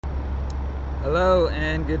Hello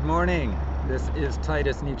and good morning. This is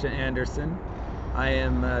Titus Nietzsche Anderson. I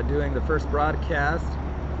am doing the first broadcast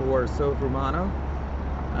for Sov Romano.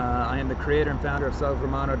 I am the creator and founder of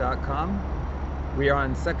sovromano.com. We are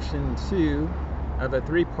on section 2 of a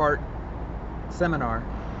 3-part seminar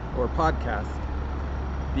or podcast.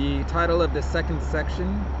 The title of the second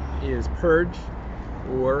section is Purge,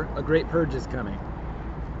 or A Great Purge is Coming.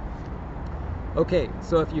 Okay,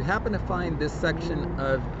 so if you happen to find this section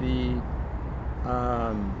of the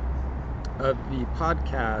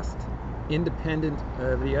podcast independent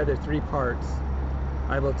of the other 3 parts,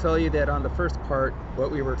 I will tell you that on the first part,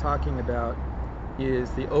 what we were talking about is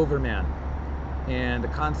the overman and the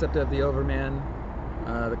concept of the overman,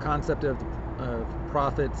 the concept of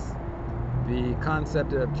prophets, the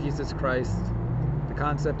concept of Jesus Christ, the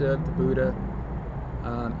concept of the Buddha,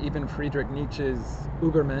 even Friedrich Nietzsche's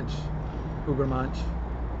Übermensch,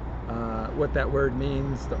 what that word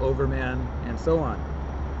means, the overman, and so on.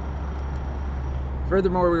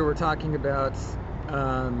 Furthermore, we were talking about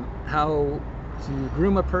how to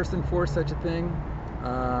groom a person for such a thing,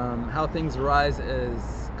 how things arise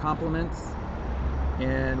as compliments,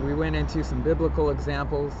 and we went into some biblical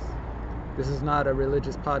examples. This is not a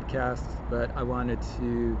religious podcast, but I wanted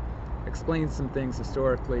to explain some things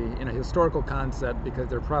historically in a historical concept because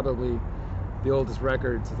they're probably the oldest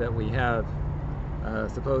records that we have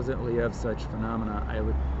supposedly of such phenomena,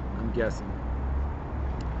 I'm guessing.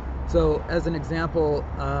 So as an example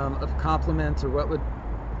of compliments, or what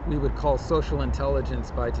we would call social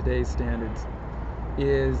intelligence by today's standards,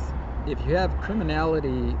 is if you have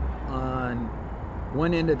criminality on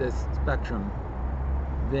one end of the spectrum,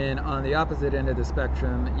 then on the opposite end of the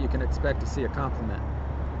spectrum you can expect to see a compliment.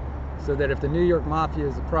 So that if the New York Mafia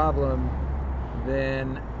is a problem,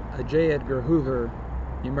 then a J. Edgar Hoover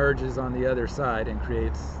emerges on the other side and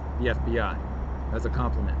creates the FBI as a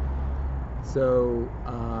compliment. So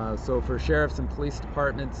for sheriffs and police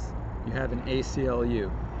departments, you have an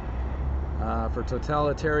ACLU. For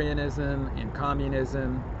totalitarianism and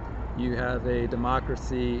communism, you have a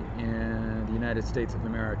democracy in the United States of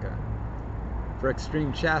America. For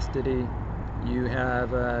extreme chastity, you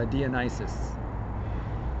have Dionysus.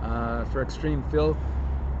 For extreme filth,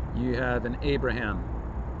 you have an Abraham,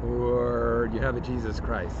 or you have a Jesus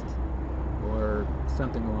Christ, or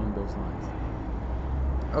something along those lines.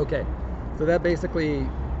 Okay, so that basically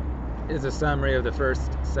is a summary of the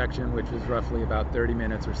first section, which is roughly about 30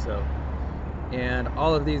 minutes or so. And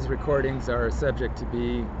all of these recordings are subject to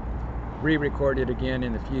be re-recorded again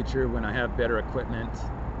in the future when I have better equipment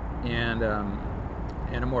and a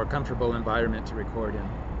more comfortable environment to record in.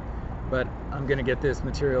 But I'm going to get this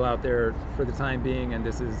material out there for the time being, and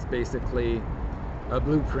this is basically a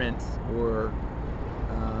blueprint or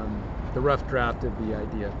the rough draft of the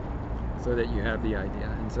idea, so that you have the idea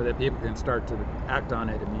and so that people can start to act on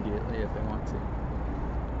it immediately if they want to.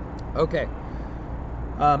 Okay,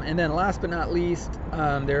 and then last but not least,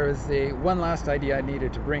 there was one last idea I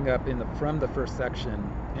needed to bring up from the first section,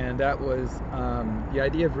 and that was the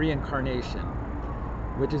idea of reincarnation,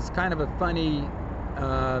 which is kind of a funny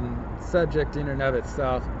subject in and of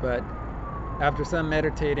itself, but after some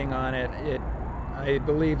meditating on it, I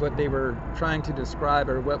believe what they were trying to describe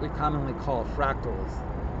are what we commonly call fractals.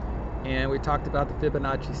 And we talked about the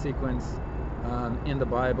Fibonacci sequence in the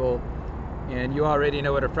Bible, and you already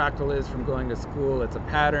know what a fractal is from going to school. It's a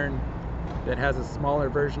pattern that has a smaller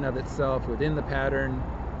version of itself within the pattern,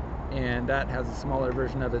 and that has a smaller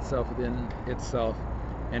version of itself within itself,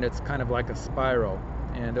 and it's kind of like a spiral,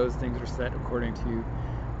 and those things are set according to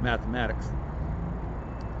mathematics.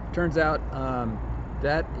 Turns out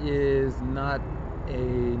that is not a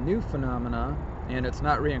new phenomena, and it's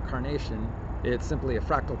not reincarnation. It's simply a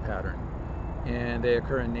fractal pattern, and they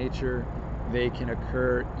occur in nature. They can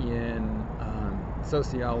occur in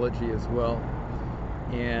sociology as well,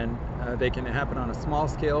 and they can happen on a small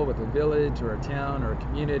scale with a village or a town or a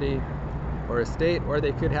community or a state, or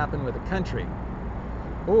they could happen with a country,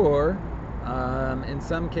 or in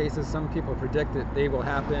some cases some people predict that they will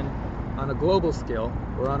happen on a global scale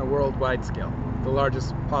or on a worldwide scale. The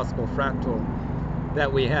largest possible fractal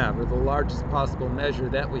that we have, or the largest possible measure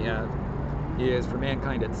that we have, is for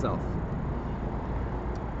mankind itself.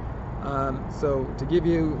 So to give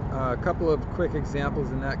you a couple of quick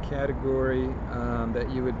examples in that category that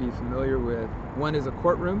you would be familiar with, one is a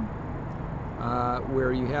courtroom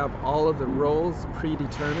where you have all of the roles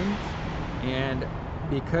predetermined, and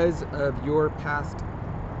because of your past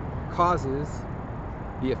causes,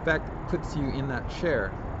 the effect puts you in that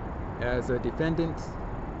chair as a defendant,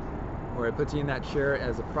 or it puts you in that chair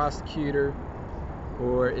as a prosecutor,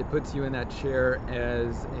 or it puts you in that chair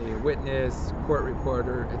as a witness, court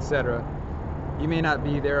reporter, etc. You may not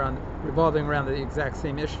be there on revolving around the exact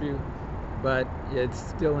same issue, but it's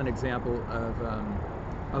still an example of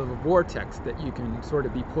a vortex that you can sort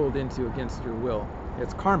of be pulled into against your will.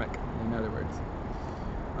 It's karmic, in other words.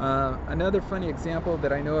 Another funny example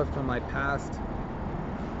that I know of from my past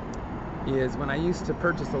is when I used to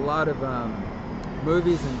purchase a lot of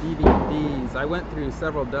movies and DVDs. I went through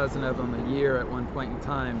several dozen of them a year at one point in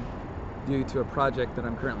time due to a project that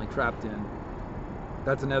I'm currently trapped in.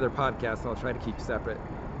 That's another podcast I'll try to keep separate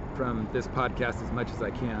from this podcast as much as I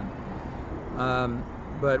can.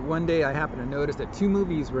 But one day I happened to notice that 2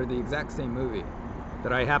 movies were the exact same movie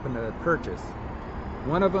that I happened to purchase.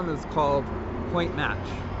 One of them is called Point Match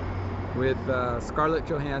with Scarlett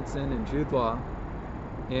Johansson and Jude Law,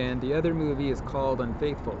 and the other movie is called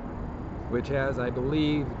Unfaithful, which has, I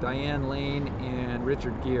believe, Diane Lane and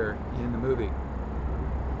Richard Gere in the movie.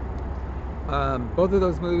 Both of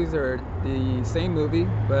those movies are the same movie,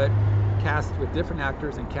 but cast with different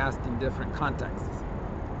actors and cast in different contexts.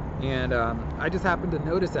 And I just happened to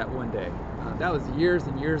notice that one day. That was years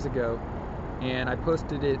and years ago, and I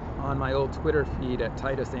posted it on my old Twitter feed at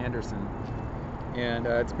Titus Anderson, and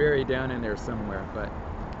it's buried down in there somewhere, but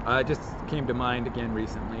it just came to mind again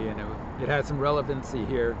recently, and it had some relevancy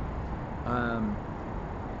here,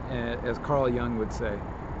 as Carl Jung would say,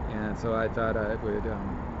 and so I thought I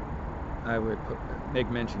would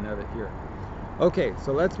make mention of it here. Okay,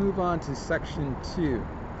 so let's move on to section 2.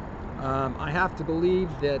 I have to believe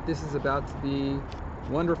that this is about to be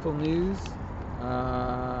wonderful news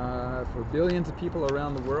for billions of people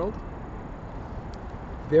around the world.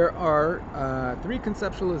 There are 3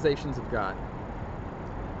 conceptualizations of God.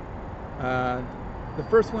 The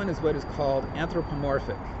first one is what is called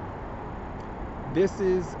anthropomorphic. This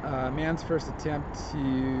is man's first attempt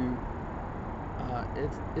to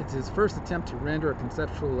it's his first attempt to render or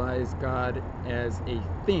conceptualize God as a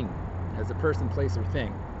thing, as a person, place, or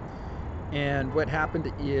thing. And what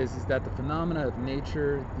happened is that the phenomena of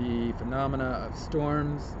nature, the phenomena of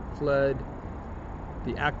storms, flood,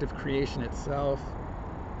 the act of creation itself,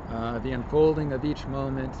 the unfolding of each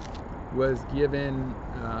moment was given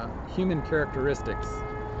human characteristics,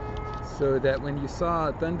 so that when you saw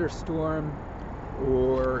a thunderstorm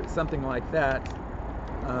or something like that,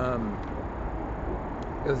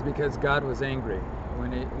 it was because God was angry.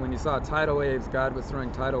 When you saw tidal waves, God was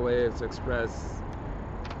throwing tidal waves to express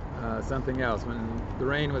something else. When the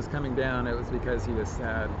rain was coming down, it was because he was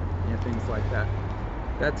sad, and things like that.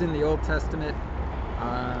 That's in the Old Testament.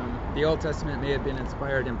 The Old Testament may have been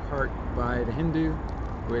inspired in part by the Hindu,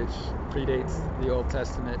 which predates the Old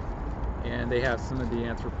Testament, and they have some of the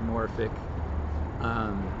anthropomorphic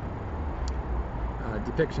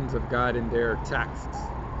depictions of God in their texts.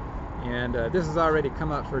 And this has already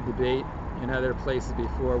come up for debate in other places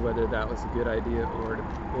before, whether that was a good idea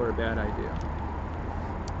or a bad idea.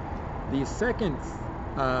 The second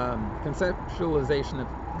conceptualization of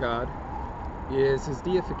God is his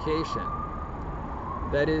deification.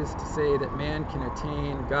 That is to say that man can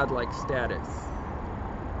attain godlike status.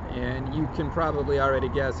 And you can probably already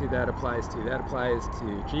guess who that applies to. That applies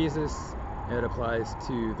to Jesus, it applies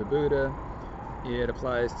to the Buddha, it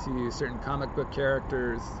applies to certain comic book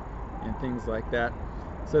characters and things like that.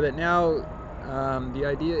 So that now the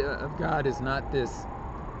idea of God is not this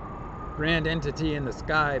grand entity in the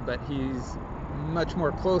sky, but he's much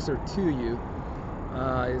more closer to you.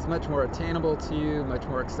 He's much more attainable to you, much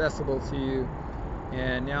more accessible to you,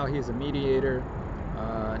 and now he's a mediator.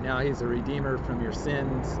 Now he's a redeemer from your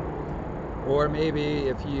sins. Or maybe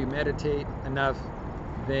if you meditate enough,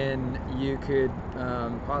 then you could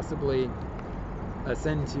possibly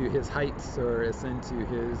ascend to his heights, or ascend to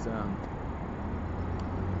his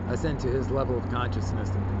level of consciousness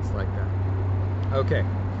and things like that. Okay,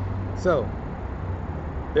 so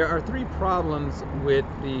there are 3 problems with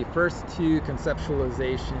the first 2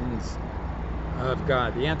 conceptualizations of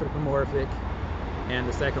God, the anthropomorphic, and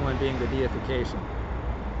the second one being the deification.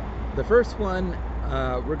 The first one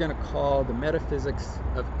we're going to call the metaphysics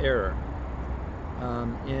of error.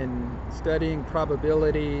 In studying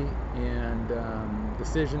probability and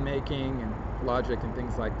decision making and logic and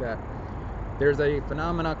things like that, there's a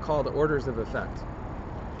phenomena called orders of effect.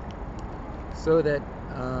 So that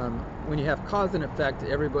when you have cause and effect,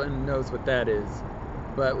 everyone knows what that is.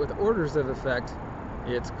 But with orders of effect,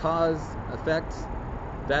 it's cause, effect,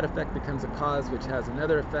 that effect becomes a cause which has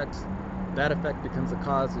another effect, that effect becomes a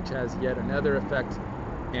cause which has yet another effect,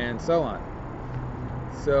 and so on.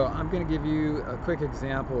 So I'm going to give you a quick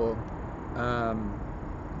example.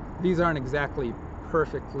 These aren't exactly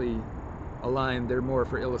perfectly aligned. They're more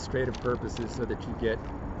for illustrative purposes so that you get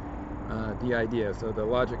the idea. So the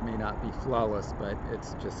logic may not be flawless, but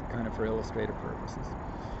it's just kind of for illustrative purposes.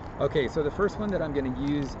 Okay, so the first one that I'm going to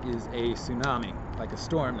use is a tsunami, like a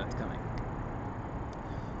storm that's coming.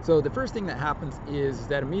 So the first thing that happens is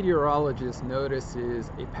that a meteorologist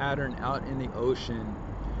notices a pattern out in the ocean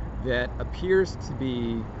that appears to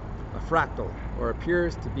be a fractal, or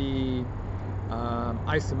appears to be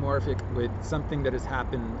isomorphic with something that has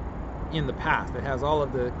happened in the past. It has all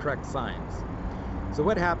of the correct signs. So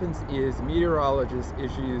what happens is the meteorologist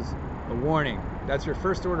issues a warning. That's your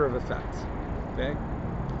first order of effect. Okay?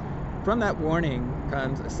 From that warning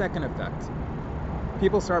comes a second effect.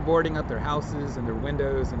 People start boarding up their houses and their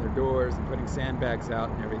windows and their doors and putting sandbags out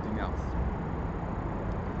and everything else.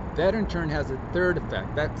 That in turn has a third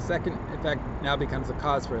effect. That second effect now becomes a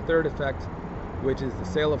cause for a third effect, which is the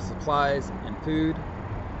sale of supplies and food.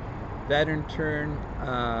 That in turn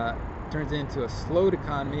turns into a slowed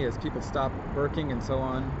economy as people stop working and so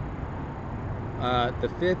on. The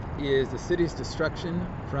fifth is the city's destruction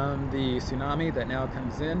from the tsunami that now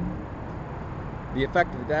comes in. The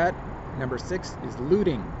effect of that, number 6, is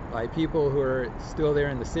looting by people who are still there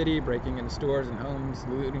in the city, breaking into stores and homes,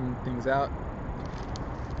 looting things out.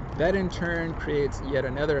 That in turn creates yet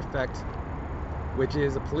another effect, which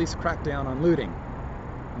is a police crackdown on looting.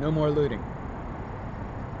 No more looting.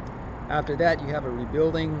 After that, you have a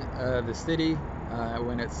rebuilding of the city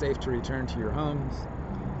when it's safe to return to your homes.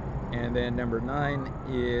 And then number 9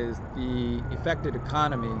 is the affected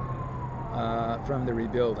economy from the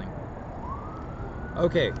rebuilding.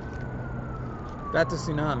 Okay, that's a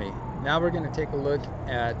tsunami. Now we're going to take a look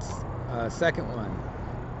at a second one.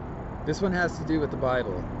 This one has to do with the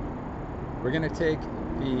Bible. We're going to take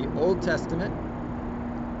the Old Testament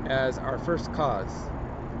as our first cause.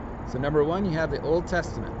 So number 1, you have the Old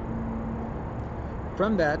Testament.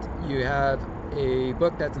 From that, you have a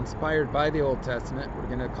book that's inspired by the Old Testament. We're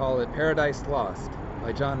going to call it Paradise Lost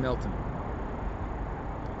by John Milton.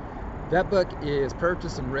 That book is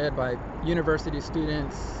purchased and read by university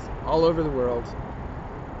students all over the world.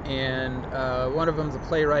 And one of them is a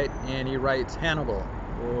playwright, and he writes Hannibal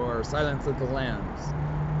or Silence of the Lambs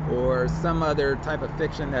or some other type of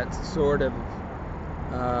fiction that sort of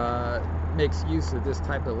makes use of this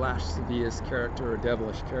type of lascivious character or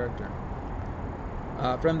devilish character.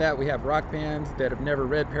 From that, we have rock bands that have never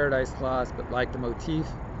read Paradise Lost but like the motif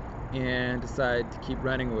and decide to keep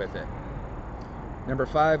running with it. Number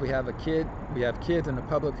 5, we have kids in the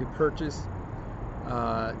public who purchase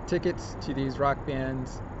tickets to these rock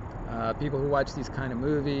bands, people who watch these kind of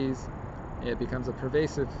movies. It becomes a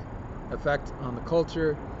pervasive effect on the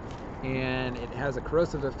culture, and it has a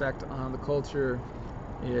corrosive effect on the culture.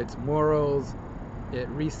 Its morals, it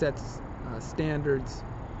resets standards,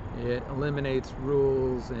 it eliminates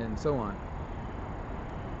rules, and so on.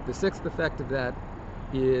 The 6th effect of that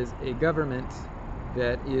is a government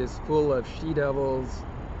that is full of she-devils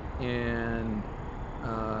and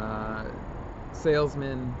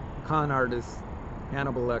salesmen, con artists,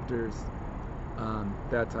 Hannibal Lecters,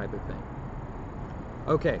 that type of thing.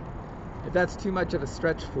 Okay, if that's too much of a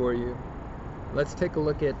stretch for you, let's take a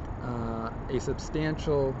look at a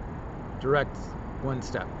substantial, direct one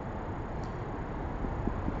step.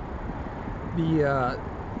 The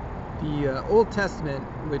Old Testament,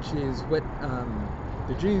 which is what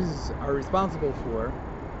the Jews are responsible for,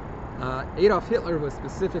 Adolf Hitler was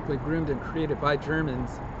specifically groomed and created by Germans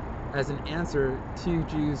as an answer to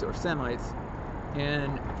Jews or Semites,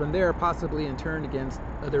 and from there possibly in turn against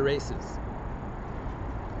other races.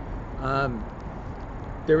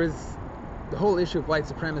 There was the whole issue of white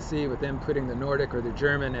supremacy with them putting the Nordic or the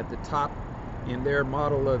German at the top in their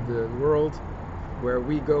model of the world, where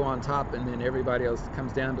we go on top and then everybody else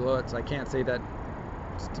comes down below it. So I can't say that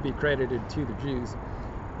to be credited to the Jews,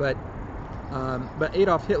 but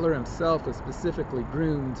Adolf Hitler himself was specifically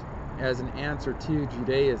groomed as an answer to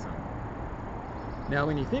Judaism. Now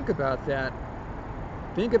when you think about that,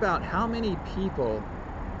 think about how many people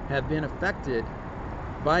have been affected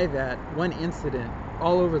by that one incident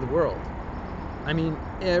all over the world. I mean,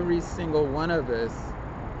 every single one of us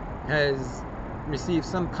has received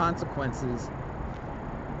some consequences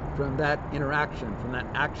from that interaction, from that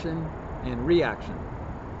action and reaction.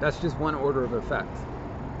 That's just one order of effect.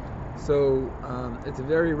 So it's a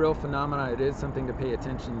very real phenomenon. It is something to pay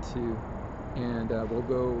attention to, and we'll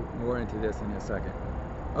go more into this in a second.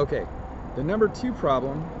 Okay, the number 2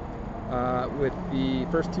 problem with the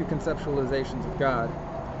first 2 conceptualizations of God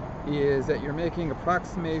is that you're making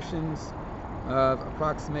approximations of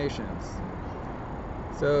approximations.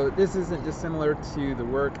 So this isn't dissimilar to the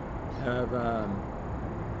work of a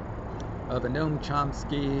Noam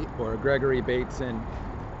Chomsky or Gregory Bateson,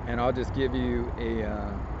 and I'll just give you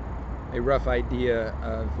a rough idea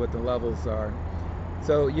of what the levels are.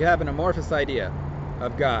 So you have an amorphous idea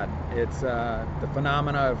of God. It's the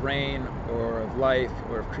phenomena of rain, or of life,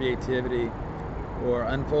 or of creativity, or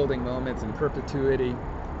unfolding moments in perpetuity,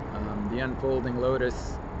 the unfolding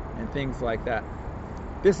lotus, and things like that.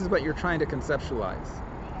 This is what you're trying to conceptualize.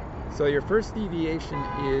 So your first deviation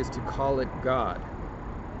is to call it God.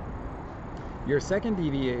 Your second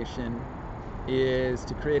deviation is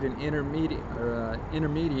to create an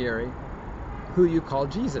intermediary who you call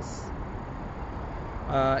Jesus.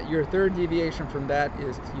 Your third deviation from that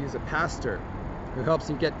is to use a pastor who helps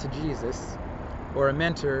you get to Jesus, or a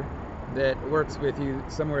mentor that works with you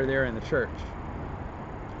somewhere there in the church.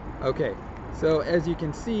 Okay, so as you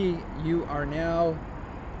can see, you are now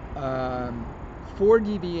 4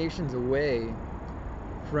 deviations away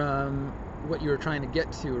from what you were trying to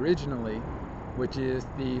get to originally, which is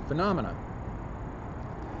the phenomena.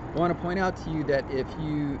 I want to point out to you that if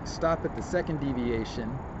you stop at the second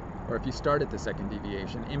deviation, or if you start at the second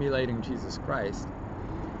deviation, emulating Jesus Christ,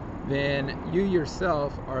 then you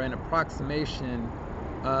yourself are an approximation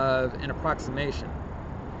of an approximation.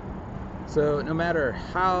 So no matter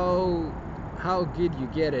how good you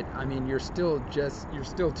get it, I mean, you're still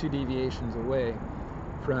 2 deviations away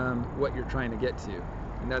from what you're trying to get to,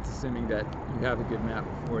 and that's assuming that you have a good map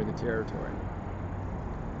for the territory.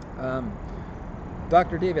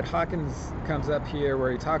 Dr. David Hawkins comes up here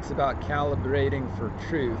where he talks about calibrating for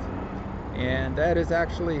truth, and that is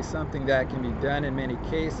actually something that can be done in many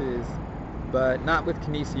cases, but not with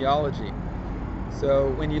kinesiology. So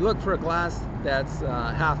when you look for a glass that's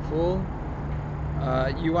half full,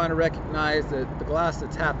 you want to recognize that the glass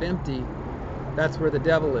that's half empty, that's where the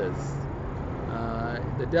devil is.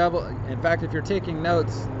 The devil, in fact, if you're taking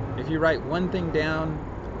notes, if you write one thing down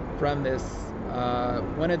from this,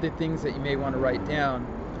 one of the things that you may want to write down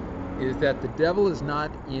is that the devil is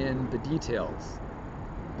not in the details.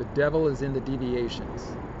 The devil is in the deviations.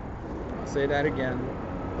 I'll say that again.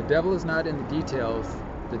 The devil is not in the details.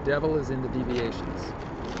 The devil is in the deviations.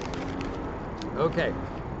 Okay.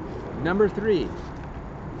 Number 3,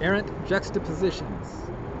 errant juxtapositions.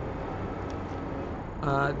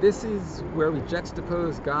 This is where we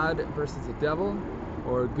juxtapose God versus the devil,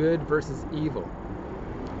 or good versus evil,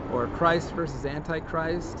 or Christ versus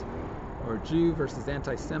Antichrist, or Jew versus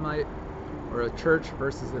anti-Semite, or a church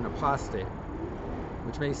versus an apostate,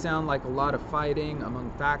 which may sound like a lot of fighting among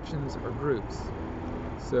factions or groups.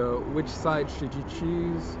 So which side should you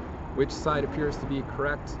choose? Which side appears to be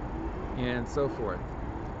correct? And so forth.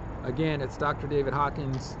 Again, it's Dr. David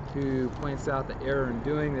Hawkins who points out the error in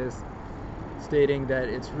doing this, stating that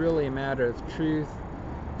it's really a matter of truth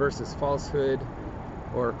versus falsehood,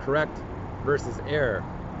 or correct versus error.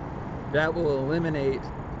 That will eliminate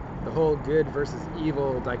the whole good versus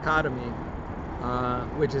evil dichotomy,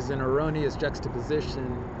 which is an erroneous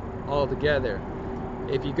juxtaposition altogether.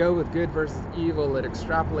 If you go with good versus evil, it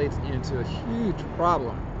extrapolates into a huge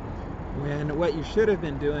problem, when what you should have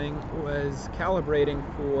been doing was calibrating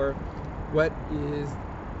for what is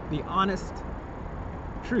the honest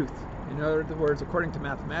truth. In other words, according to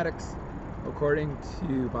mathematics, according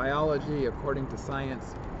to biology, according to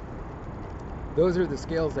science, those are the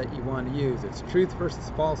scales that you want to use. It's truth versus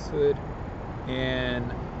falsehood,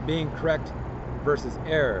 and being correct versus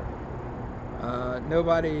error.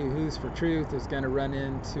 Nobody who's for truth is going to run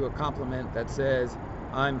into a compliment that says,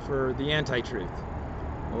 I'm for the anti-truth.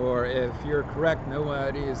 Or if you're correct,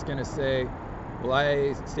 nobody is going to say, well,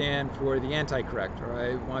 I stand for the anti-correct, or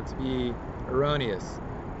I want to be erroneous.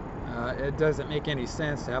 It doesn't make any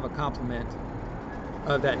sense to have a compliment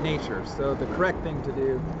of that nature. So the correct thing to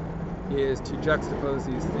do is to juxtapose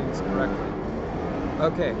these things correctly.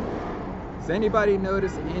 Okay, does anybody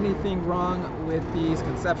notice anything wrong with these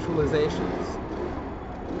conceptualizations?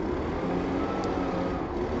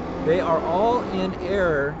 They are all in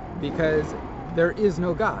error because there is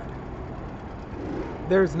no God.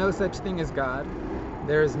 There is no such thing as God.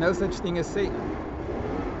 There is no such thing as Satan.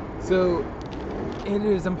 So it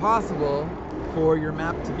is impossible for your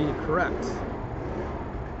map to be correct.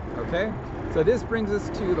 Okay? So this brings us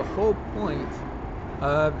to the whole point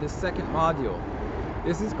of the second module.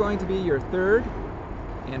 This is going to be your third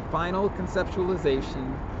and final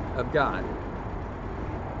conceptualization of God.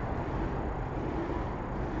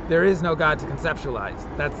 There is no God to conceptualize.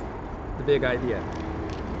 That's the big idea.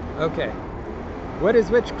 Okay. What is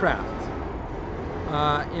witchcraft?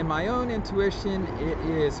 In my own intuition, it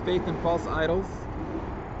is faith in false idols.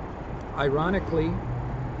 Ironically,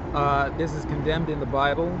 this is condemned in the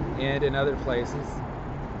Bible and in other places.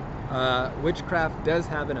 Witchcraft does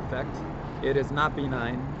have an effect. It is not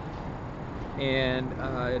benign. and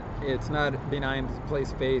it's not benign to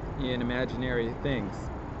place faith in imaginary things.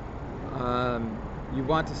 You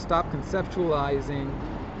want to stop conceptualizing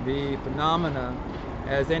the phenomena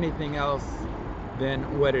as anything else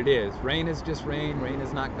than what it is. Rain is just rain. Rain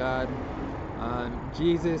is not God.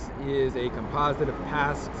 Jesus is a composite of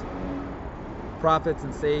past prophets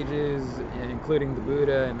and sages, including the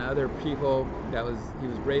Buddha and other people he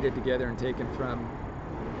was braided together and taken from.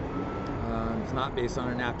 It's not based on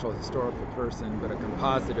an actual historical person, but a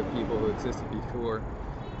composite of people who existed before.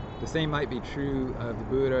 The same might be true of the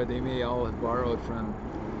Buddha. They may all have borrowed from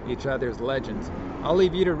each other's legends. I'll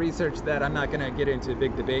leave you to research that. I'm not going to get into a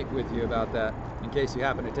big debate with you about that in case you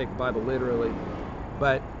happen to take the Bible literally.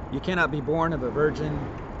 But you cannot be born of a virgin.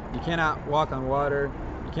 You cannot walk on water.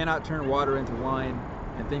 You cannot turn water into wine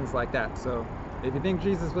and things like that. So if you think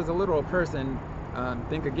Jesus was a literal person,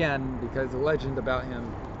 think again, because the legend about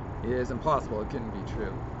him is impossible. It couldn't be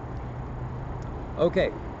true.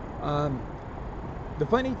 Okay. The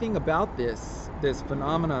funny thing about this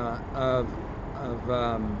phenomena of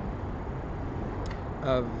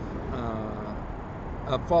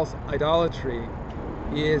false idolatry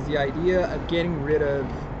is the idea of getting rid of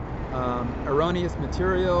erroneous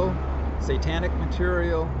material, satanic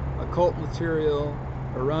material, occult material,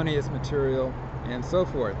 erroneous material, and so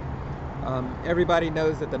forth. Everybody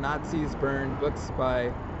knows that the Nazis burned books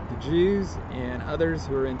by the Jews and others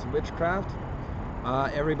who are into witchcraft.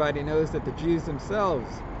 Everybody knows that the Jews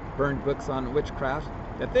themselves burned books on witchcraft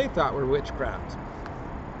that they thought were witchcraft,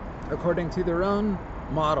 according to their own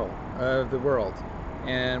model of the world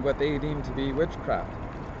and what they deemed to be witchcraft.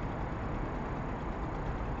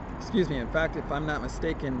 Excuse me, in fact, if I'm not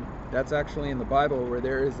mistaken, that's actually in the Bible where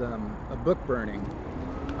there is a book burning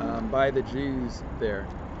by the Jews there.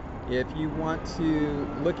 If you want to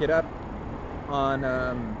look it up on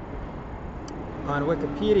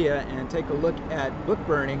Wikipedia and take a look at book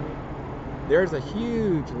burning, there's a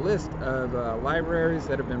huge list of libraries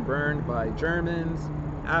that have been burned by Germans,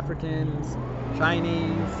 Africans,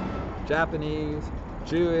 Chinese, Japanese,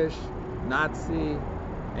 Jewish, Nazi,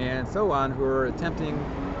 and so on, who are attempting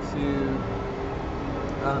to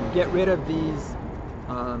get rid of these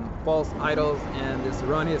false idols and this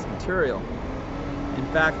erroneous material. In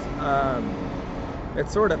fact,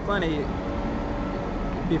 it's sort of funny.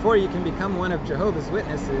 Before you can become one of Jehovah's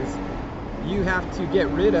Witnesses, you have to get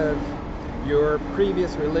rid of your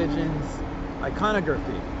previous religion's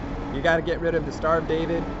iconography. You got to get rid of the Star of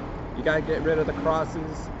David. You got to get rid of the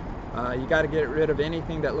crosses. You got to get rid of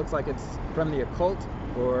anything that looks like it's from the occult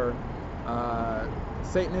or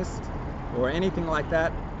Satanist or anything like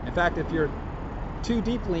that. In fact, if you're too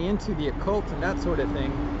deeply into the occult and that sort of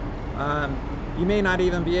thing, you may not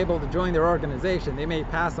even be able to join their organization. They may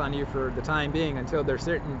pass on you for the time being until they're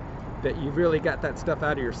certain that you've really got that stuff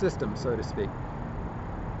out of your system, so to speak.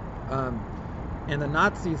 And the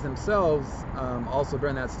Nazis themselves also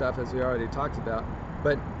burn that stuff, as we already talked about.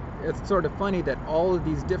 But it's sort of funny that all of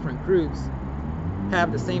these different groups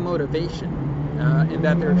have the same motivation, in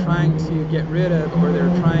that they're trying to get rid of, or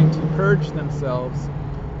they're trying to purge themselves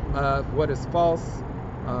of what is false,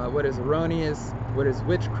 what is erroneous, what is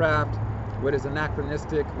witchcraft, what is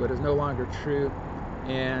anachronistic, what is no longer true,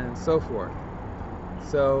 and so forth.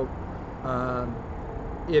 So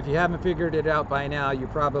if you haven't figured it out by now, you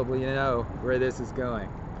probably know where this is going.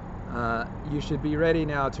 You should be ready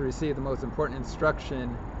now to receive the most important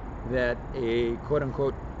instruction that a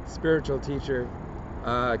quote-unquote spiritual teacher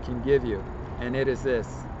can give you, and it is this: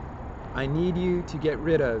 I need you to get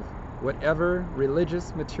rid of whatever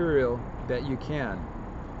religious material that you can.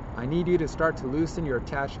 I need you to start to loosen your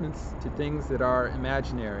attachments to things that are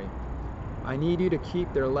imaginary. I need you to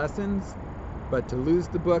keep their lessons, but to lose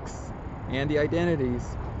the books and the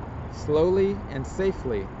identities slowly and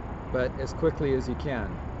safely, but as quickly as you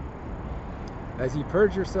can. As you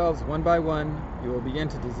purge yourselves one by one, you will begin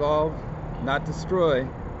to dissolve, not destroy,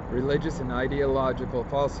 religious and ideological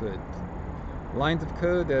falsehoods. Lines of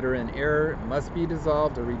code that are in error must be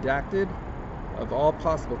dissolved or redacted of all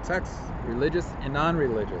possible texts, religious and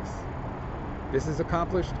non-religious. This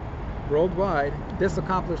accomplished worldwide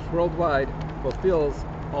fulfills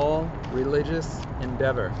all religious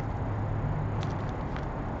endeavor.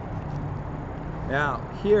 Now,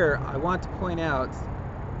 here I want to point out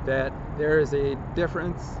that there is a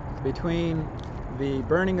difference between the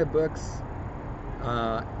burning of books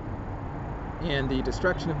and the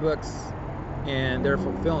destruction of books and their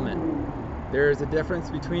fulfillment. There is a difference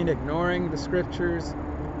between ignoring the scriptures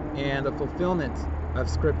and the fulfillment of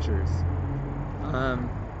scriptures.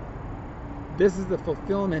 This is the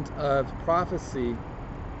fulfillment of prophecy,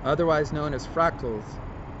 otherwise known as fractals,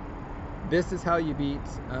 This is how you beat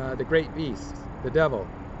the great beast, the devil.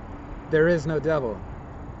 There is no devil,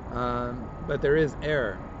 but there is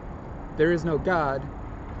error. There is no God,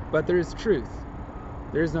 but there is truth.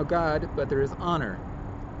 There is no God, but there is honor.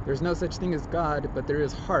 There's no such thing as God, but there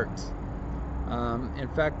is heart. In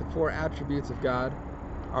fact, the 4 attributes of God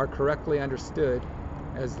are correctly understood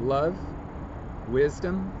as love,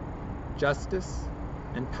 wisdom, justice,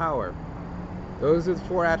 and power. Those are the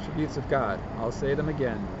 4 attributes of God. I'll say them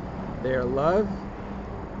again. They are love,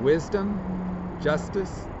 wisdom,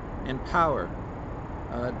 justice, and power.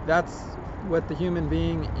 That's what the human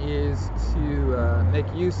being is to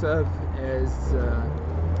make use of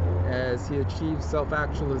as he achieves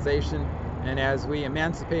self-actualization and as we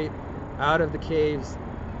emancipate out of the caves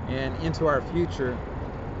and into our future,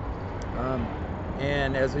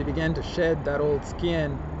 and as we begin to shed that old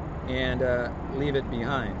skin and leave it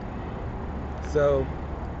behind. So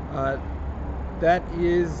that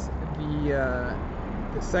is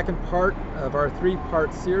the second part of our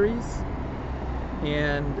 3-part series,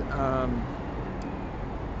 and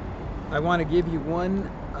I want to give you one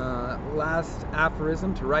last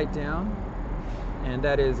aphorism to write down, and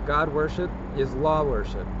that is, God worship is law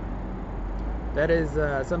worship. That is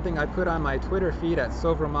something I put on my Twitter feed at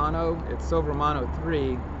Sovromano. It's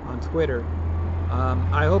Sovromano3 on Twitter.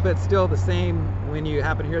 I hope it's still the same when you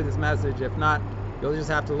happen to hear this message. If not, you'll just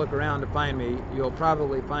have to look around to find me. You'll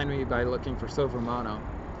probably find me by looking for Sovromano.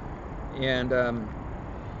 And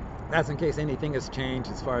that's in case anything has changed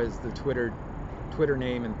as far as the Twitter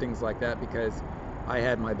name and things like that, because I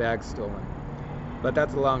had my bag stolen. But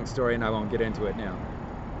that's a long story and I won't get into it now.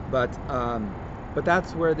 But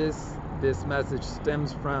that's where this message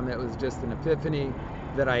stems from. It was just an epiphany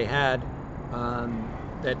that I had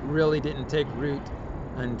that really didn't take root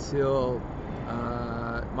until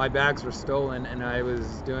my bags were stolen and I was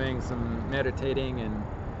doing some meditating and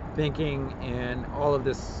thinking, and all of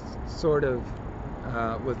this sort of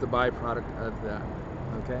was the byproduct of that.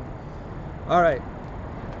 Okay? All right.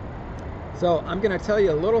 So I'm going to tell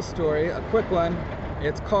you a little story, a quick one.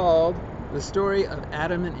 It's called The Story of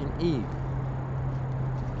Adam and Eve.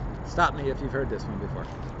 Stop me if you've heard this one before.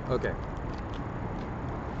 Okay.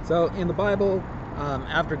 So in the Bible,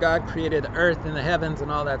 after God created the earth and the heavens and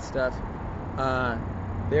all that stuff,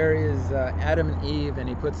 there is Adam and Eve, and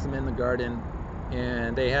he puts them in the garden,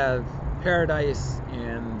 and they have paradise,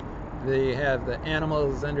 and they have the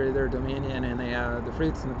animals under their dominion, and they have the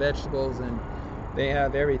fruits and the vegetables, and they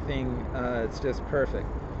have everything. It's just perfect.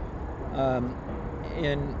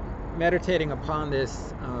 In meditating upon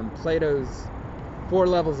this, Plato's 4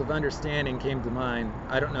 levels of understanding came to mind.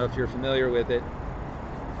 I don't know if you're familiar with it.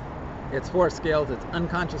 It's 4 scales. It's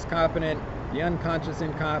unconscious competent, the unconscious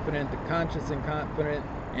incompetent, the conscious incompetent,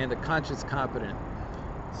 and the conscious competent.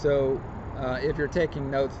 So if you're taking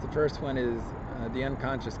notes, the first one is the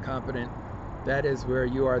unconscious competent. That is where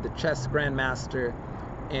you are the chess grandmaster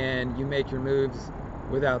and you make your moves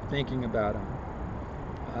without thinking about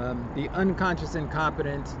them. The unconscious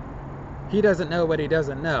incompetent, he doesn't know what he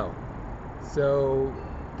doesn't know. So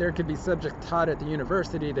there could be subject taught at the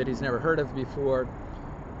university that he's never heard of before.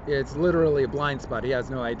 It's literally a blind spot. He has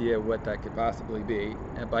no idea what that could possibly be.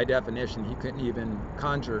 And by definition, he couldn't even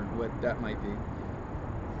conjure what that might be.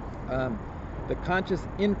 The conscious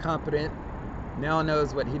incompetent now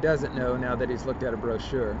knows what he doesn't know now that he's looked at a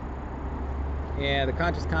brochure. And the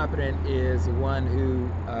conscious competent is the one who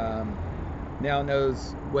now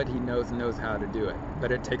knows what he knows and knows how to do it.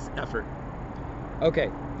 But it takes effort.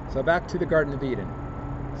 Okay, so back to the Garden of Eden.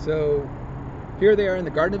 So here they are in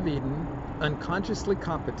the Garden of Eden, unconsciously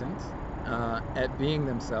competent at being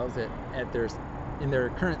themselves, in their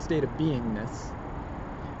current state of beingness.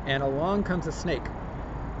 And along comes a snake.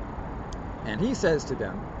 And he says to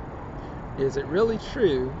them, "Is it really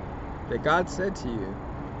true that God said to you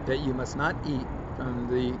that you must not eat from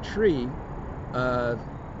the tree of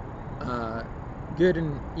good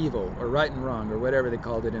and evil, or right and wrong, or whatever they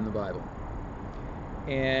called it in the Bible?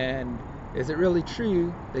 And is it really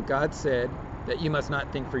true that God said that you must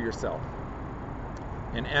not think for yourself?"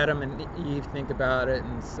 And Adam and Eve think about it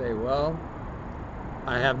and say, "Well,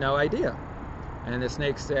 I have no idea." And the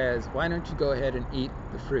snake says, "Why don't you go ahead and eat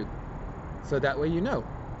the fruit? So that way you know."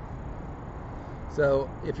 So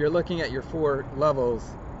if you're looking at your 4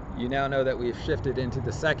 levels, you now know that we've shifted into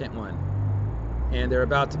the second one. And they're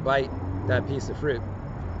about to bite that piece of fruit.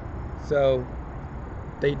 So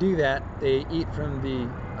they do that. They eat from the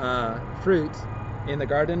fruit in the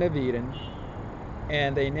Garden of Eden.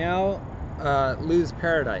 And they now lose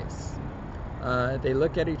paradise. They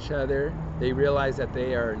look at each other. They realize that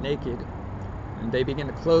they are naked. And they begin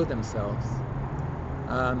to clothe themselves.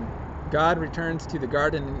 God returns to the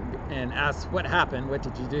garden and asks, what happened? What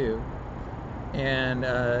did you do? And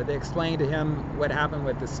they explain to him what happened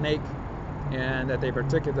with the snake and that they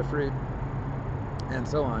partook of the fruit and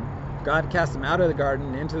so on. God casts them out of the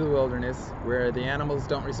garden into the wilderness where the animals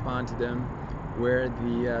don't respond to them, where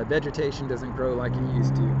the vegetation doesn't grow like it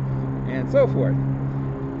used to, and so forth.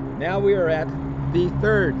 Now we are at the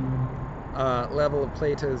third level of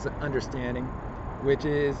Plato's understanding, which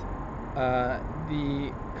is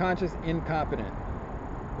the conscious incompetent,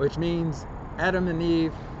 which means Adam and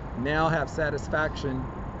Eve now have satisfaction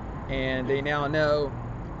and they now know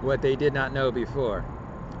what they did not know before.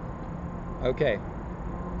 Okay,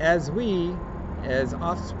 as we, as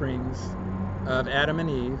offsprings of Adam and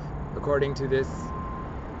Eve, according to this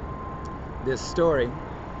story,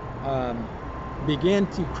 begin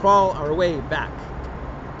to crawl our way back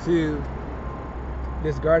to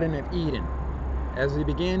this Garden of Eden, as we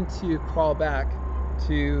begin to crawl back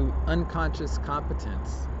to unconscious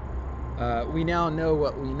competence, we now know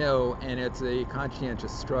what we know, and it's a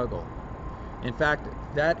conscientious struggle. In fact,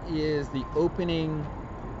 that is the opening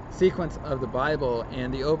sequence of the Bible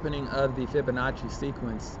and the opening of the Fibonacci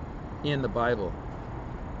sequence in the Bible.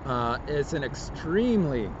 It's an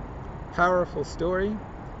extremely powerful story,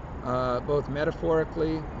 both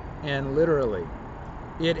metaphorically and literally.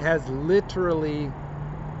 It has literally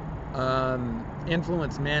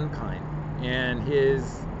influenced mankind and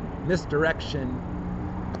his misdirection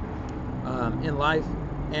in life,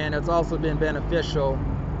 and it's also been beneficial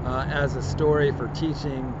as a story for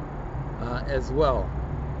teaching as well.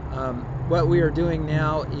 What we are doing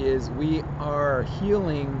now is we are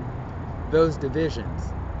healing those divisions.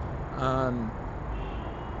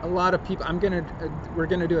 A lot of people, we're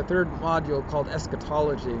gonna do a third module called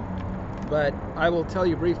eschatology, but I will tell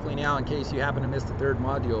you briefly now, in case you happen to miss the third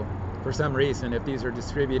module for some reason, if these are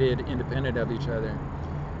distributed independent of each other,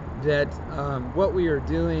 that what we are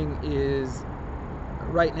doing is,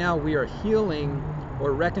 right now we are healing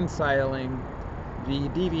or reconciling the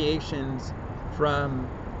deviations from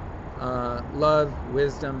love,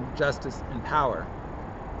 wisdom, justice, and power.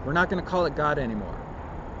 We're not going to call it God anymore.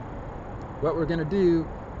 What we're going to do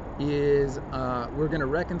is we're going to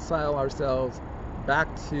reconcile ourselves back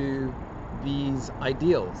to these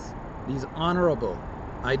ideals, these honorable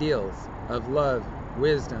ideals of love,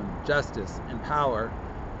 wisdom, justice, and power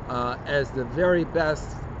as the very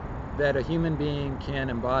best that a human being can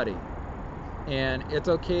embody. And it's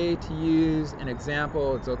okay to use an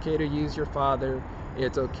example, it's okay to use your father,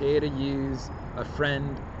 it's okay to use a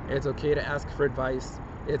friend, it's okay to ask for advice,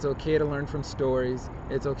 it's okay to learn from stories,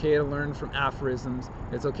 it's okay to learn from aphorisms,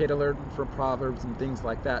 it's okay to learn from proverbs and things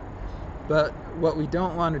like that. But what we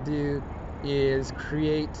don't want to do is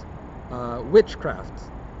create witchcraft.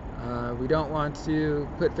 We don't want to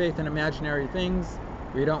put faith in imaginary things.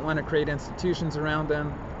 We don't want to create institutions around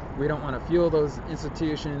them. We don't want to fuel those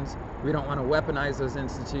institutions. We don't want to weaponize those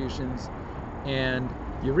institutions. And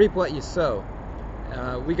you reap what you sow.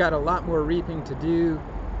 We got a lot more reaping to do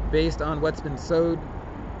based on what's been sowed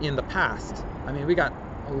in the past. I mean, we got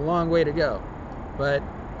a long way to go. But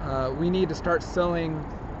we need to start sowing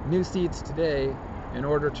new seeds today in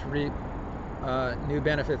order to reap new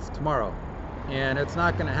benefits tomorrow. And it's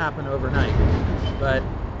not going to happen overnight. But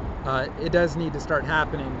it does need to start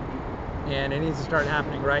happening. And it needs to start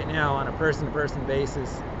happening right now on a person-to-person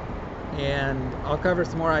basis. And I'll cover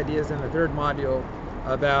some more ideas in the third module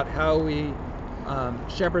about how we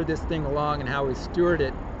shepherd this thing along and how we steward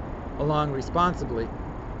it along responsibly.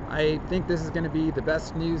 I think this is going to be the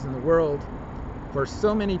best news in the world for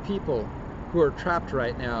so many people who are trapped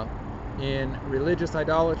right now in religious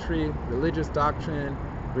idolatry, religious doctrine,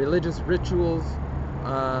 religious rituals,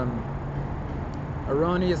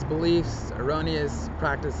 erroneous beliefs, erroneous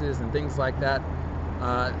practices, and things like that.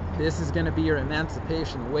 This is going to be your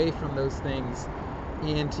emancipation away from those things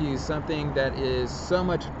into something that is so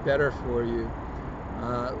much better for you.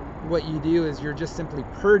 What you do is you're just simply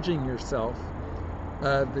purging yourself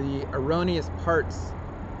of the erroneous parts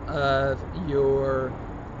of your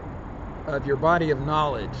body of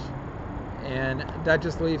knowledge, and that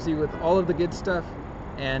just leaves you with all of the good stuff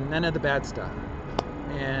and none of the bad stuff.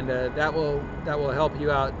 And that will help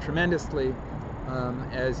you out tremendously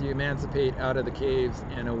as you emancipate out of the caves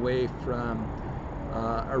and away from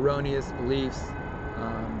erroneous beliefs,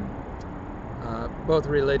 both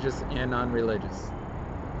religious and non-religious.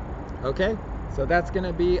 Okay, so that's going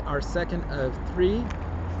to be our second of three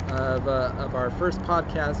of our first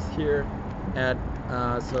podcast here at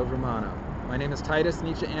Sovremano. My name is Titus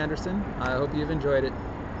Nietzsche Anderson. I hope you've enjoyed it,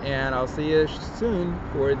 and I'll see you soon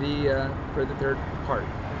for the third part.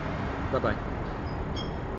 Bye-bye.